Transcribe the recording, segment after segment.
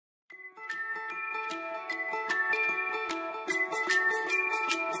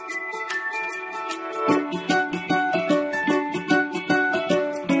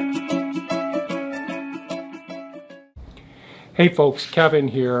Hey folks, Kevin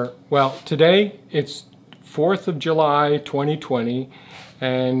here. Well, today it's 4th of July 2020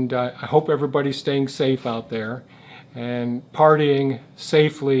 and I hope everybody's staying safe out there and partying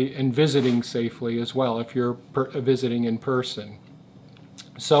safely and visiting safely as well if you're visiting in person.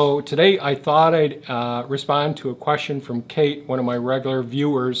 So today I thought I'd respond to a question from Kate, one of my regular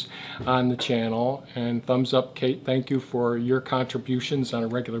viewers on the channel. And thumbs up, Kate, thank you for your contributions on a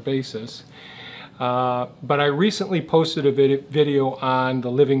regular basis. But I recently posted a video on the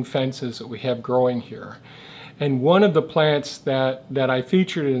living fences that we have growing here. And one of the plants that I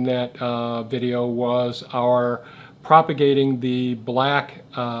featured in that video was our propagating the black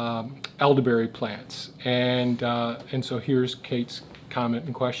elderberry plants. And so here's Kate's comment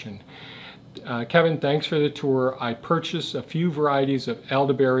and question. Kevin, thanks for the tour. I purchased a few varieties of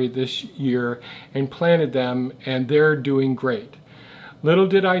elderberry this year and planted them, and they're doing great. Little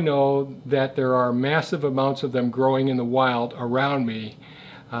did I know that there are massive amounts of them growing in the wild around me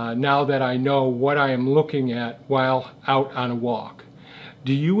now that I know what I am looking at while out on a walk.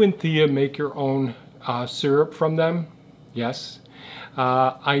 Do you and Thea make your own syrup from them? Yes.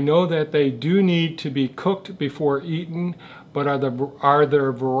 I know that they do need to be cooked before eaten, but are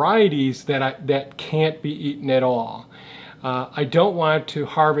there varieties that can't be eaten at all? I don't want to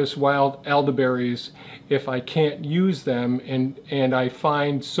harvest wild elderberries if I can't use them, and I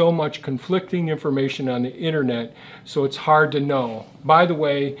find so much conflicting information on the internet, so it's hard to know. By the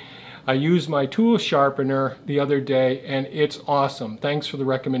way, I used my tool sharpener the other day and it's awesome. Thanks for the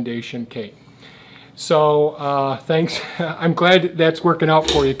recommendation, Kate. So thanks. I'm glad that's working out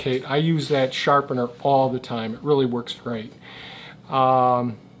for you, Kate. I use that sharpener all the time. It really works great.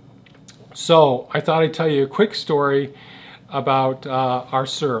 So I thought I'd tell you a quick story about our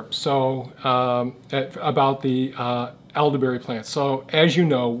syrup, so about the elderberry plants. So as you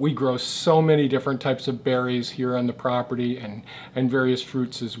know, we grow so many different types of berries here on the property and various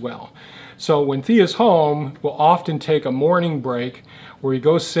fruits as well. So when Thea's home, we'll often take a morning break where we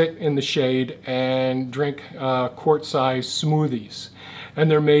go sit in the shade and drink quart-sized smoothies.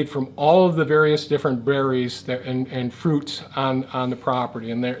 And they're made from all of the various different berries and fruits on the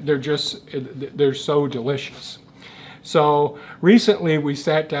property, and they're so delicious. So recently we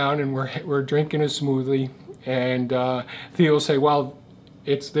sat down and we're drinking a smoothie, and Thea will say, well,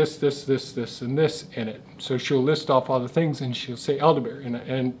 it's this, and this in it. So she'll list off all the things and she'll say elderberry,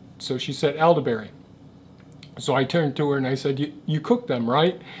 and so she said elderberry. So I turned to her and I said, you cooked them,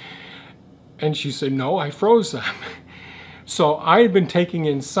 right? And she said, no, I froze them. So I had been taking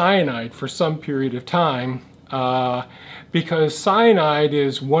in cyanide for some period of time because cyanide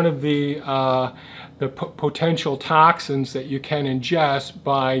is one of the potential toxins that you can ingest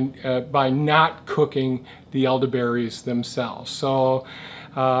by not cooking the elderberries themselves. So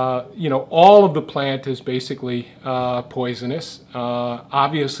you know, all of the plant is basically poisonous.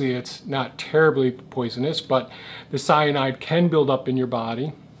 Obviously it's not terribly poisonous, but the cyanide can build up in your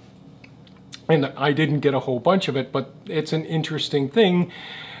body. And I didn't get a whole bunch of it, but it's an interesting thing.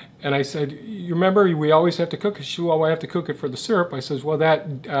 And I said, you remember we always have to cook it? She said, well, I have to cook it for the syrup. I says, well, that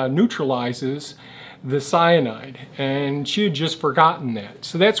neutralizes the cyanide, and she had just forgotten that.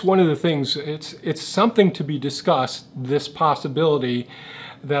 So that's one of the things. It's something to be discussed, this possibility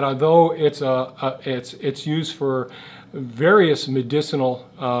that although it's used for various medicinal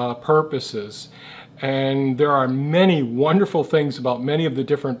purposes, and there are many wonderful things about many of the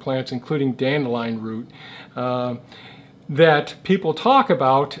different plants, including dandelion root, that people talk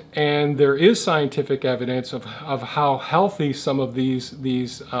about, and there is scientific evidence of how healthy some of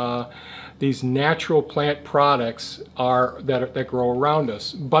these natural plant products are that grow around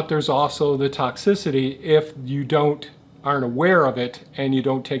us. But there's also the toxicity if you aren't aware of it and you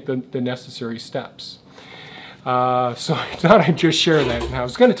don't take the necessary steps. So I thought I'd just share that. And I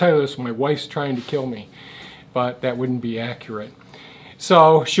was going to tell you this when my wife's trying to kill me, but that wouldn't be accurate.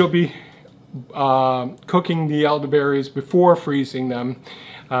 So she'll be cooking the elderberries before freezing them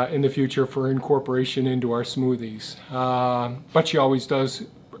in the future for incorporation into our smoothies. But she always does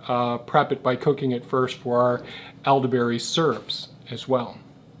prep it by cooking it first for our elderberry syrups as well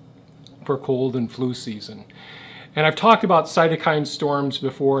for cold and flu season. And I've talked about cytokine storms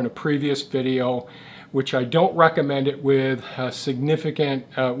before in a previous video, which I don't recommend it with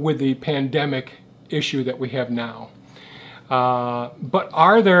with the pandemic issue that we have now. But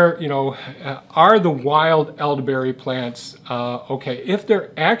are the wild elderberry plants okay? If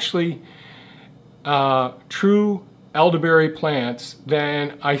they're actually true elderberry plants,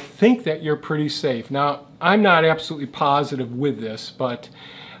 then I think that you're pretty safe. Now, I'm not absolutely positive with this, but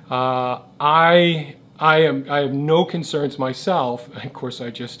I have no concerns myself. Of course, I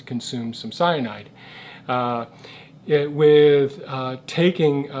just consumed some cyanide. with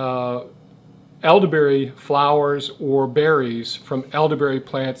taking elderberry flowers or berries from elderberry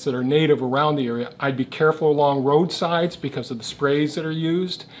plants that are native around the area. I'd be careful along roadsides because of the sprays that are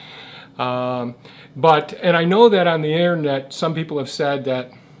used. And I know that on the internet, some people have said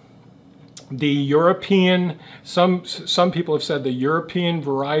that the European, some people have said the European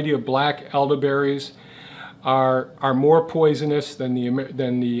variety of black elderberries are more poisonous than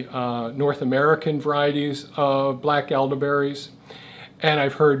the North American varieties of black elderberries. And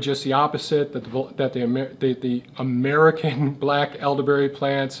I've heard just the opposite, that the American black elderberry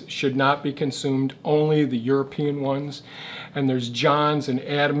plants should not be consumed, only the European ones. And there's Johns and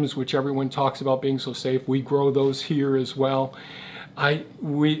Adams, which everyone talks about being so safe. We grow those here as well.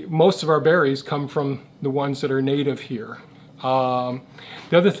 Most of our berries come from the ones that are native here. The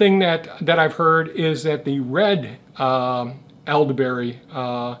other thing that I've heard is that the red elderberry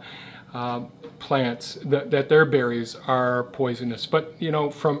plants, that their berries are poisonous. But you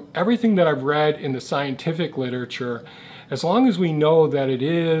know, from everything that I've read in the scientific literature, as long as we know that it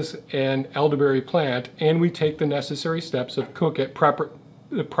is an elderberry plant and we take the necessary steps of cook it,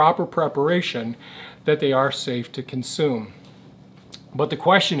 the proper preparation, that they are safe to consume. But the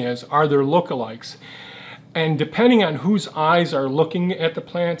question is, are there lookalikes? And depending on whose eyes are looking at the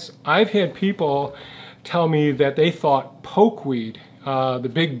plants, I've had people tell me that they thought pokeweed, the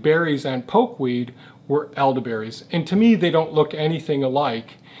big berries on pokeweed, were elderberries. And to me, they don't look anything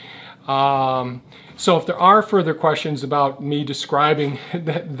alike. So if there are further questions about me describing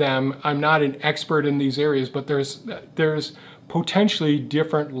them, I'm not an expert in these areas, but there's potentially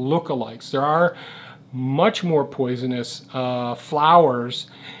different lookalikes. There are much more poisonous flowers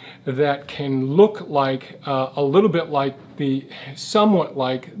that can look like a little bit like somewhat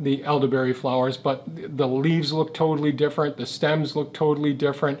like the elderberry flowers, but the leaves look totally different, the stems look totally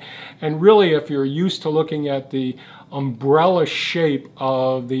different, and really, if you're used to looking at the umbrella shape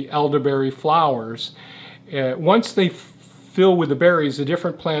of the elderberry flowers, once they fill with the berries, the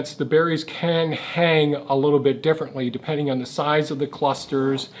different plants, the berries can hang a little bit differently depending on the size of the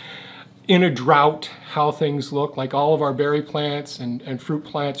clusters. In a drought, how things look, like all of our berry plants and fruit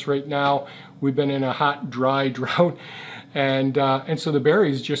plants right now, we've been in a hot, dry drought, and so the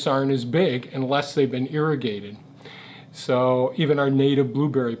berries just aren't as big unless they've been irrigated. So even our native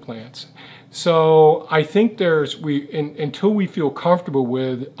blueberry plants. So I think until we feel comfortable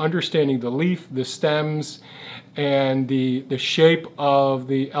with understanding the leaf, the stems, and the shape of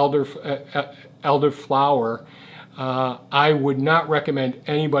the elder flower, I would not recommend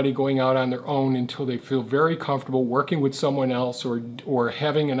anybody going out on their own until they feel very comfortable working with someone else or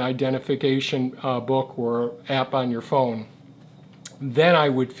having an identification book or app on your phone. Then I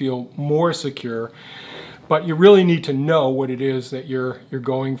would feel more secure. But you really need to know what it is that you're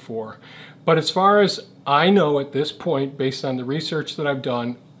going for. But as far as I know at this point, based on the research that I've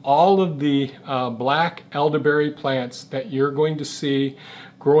done, all of the black elderberry plants that you're going to see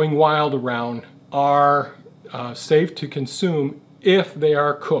growing wild around are safe to consume if they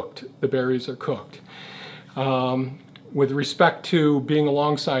are cooked, the berries are cooked. With respect to being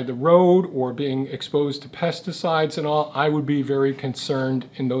alongside the road or being exposed to pesticides and all, I would be very concerned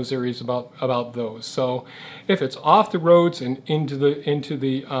in those areas about those. So if it's off the roads and in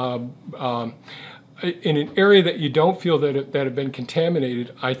an area that you don't feel that have been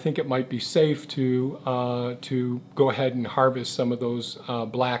contaminated, I think it might be safe to go ahead and harvest some of those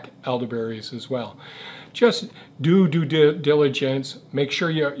black elderberries as well. Just do due diligence. Make sure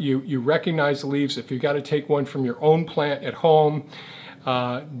you recognize the leaves. If you've got to take one from your own plant at home,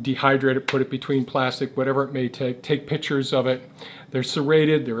 dehydrate it, put it between plastic, whatever it may take. Take pictures of it. They're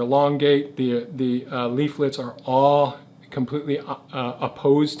serrated, they're elongate. The leaflets are all completely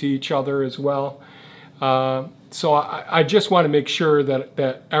opposed to each other as well. So I just want to make sure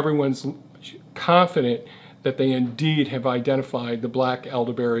that everyone's confident that they indeed have identified the black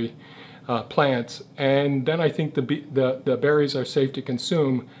elderberry plants, and then I think the berries are safe to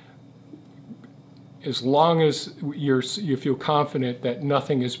consume as long as you feel confident that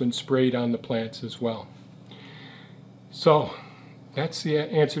nothing has been sprayed on the plants as well. So that's the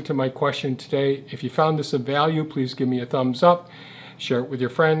answer to my question today. If you found this of value, please give me a thumbs up, share it with your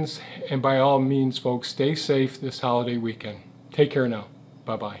friends, and by all means, folks, stay safe this holiday weekend. Take care now.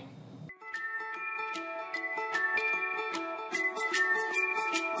 Bye-bye.